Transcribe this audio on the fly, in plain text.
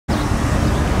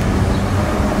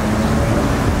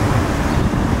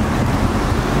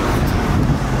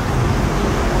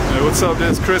What's up,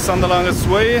 this is Chris on the longest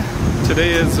way.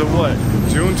 Today is what,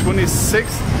 June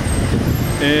 26th,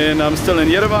 and I'm still in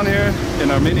Yerevan here in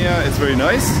Armenia. It's very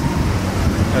nice,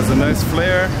 has a nice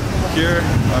flair here.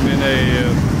 I'm in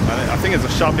I think it's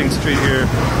a shopping street here.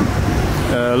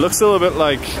 Looks a little bit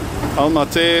like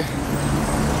Almaty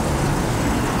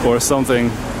or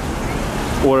something,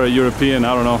 or a European,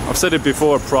 I don't know. I've said it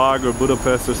before, Prague or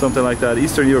Budapest or something like that,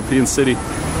 Eastern European city.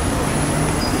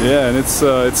 Yeah, and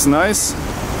it's nice.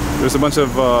 There's a bunch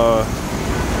of,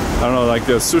 I don't know, like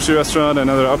the sushi restaurant,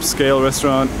 another upscale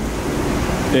restaurant.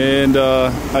 And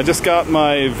I just got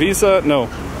my visa,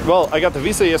 I got the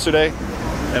visa yesterday,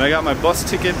 and I got my bus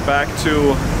ticket back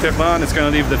to Tehran. It's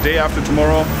gonna leave the day after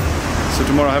tomorrow. So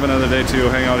tomorrow I have another day to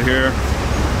hang out here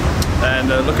and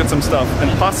look at some stuff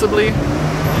and possibly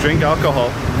drink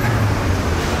alcohol.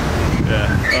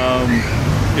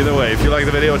 Yeah, either way, if you like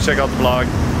the video, check out the blog.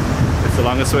 It's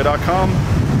thelongestway.com.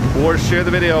 or share the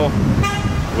video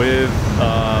with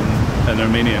an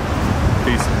Armenian.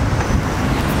 Peace.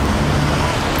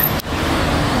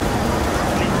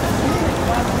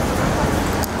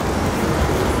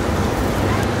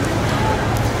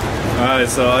 Alright,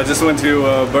 so I just went to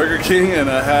Burger King and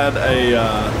I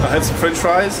had some French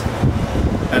fries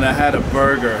and I had a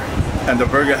burger, and the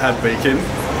burger had bacon.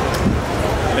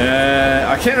 And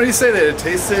I can't really say that it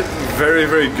tasted very,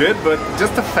 very good, but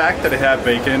just the fact that it had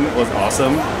bacon was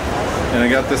awesome. And I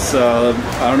got this, I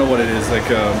don't know what it is, like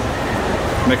a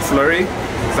McFlurry,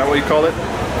 is that what you call it?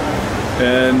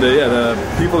 And yeah, the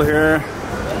people here,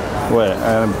 wait,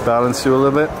 I balance you a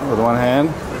little bit with one hand.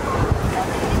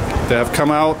 They have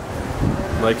come out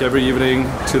like every evening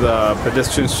to the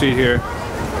pedestrian street here.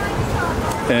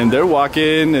 And they're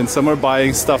walking and some are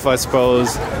buying stuff, I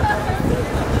suppose.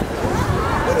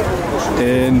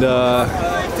 And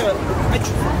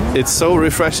it's so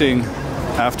refreshing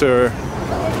after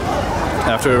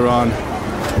Iran.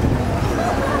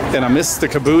 And I miss the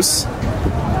caboose,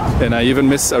 and I even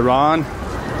miss Iran,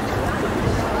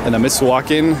 and I miss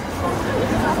walking.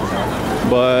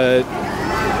 But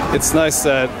it's nice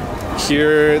that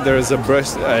here there's a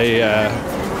breath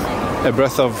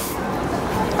of,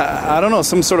 I don't know,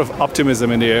 some sort of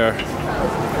optimism in the air.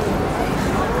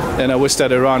 And I wish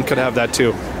that Iran could have that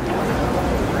too.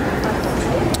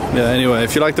 Yeah, anyway,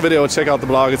 if you like the video, check out the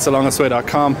blog. It's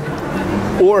thelongestway.com,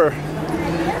 or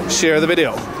share the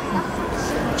video.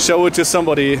 Show it to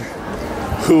somebody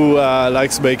who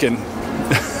likes bacon.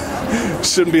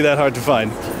 Shouldn't be that hard to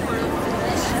find.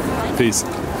 Peace.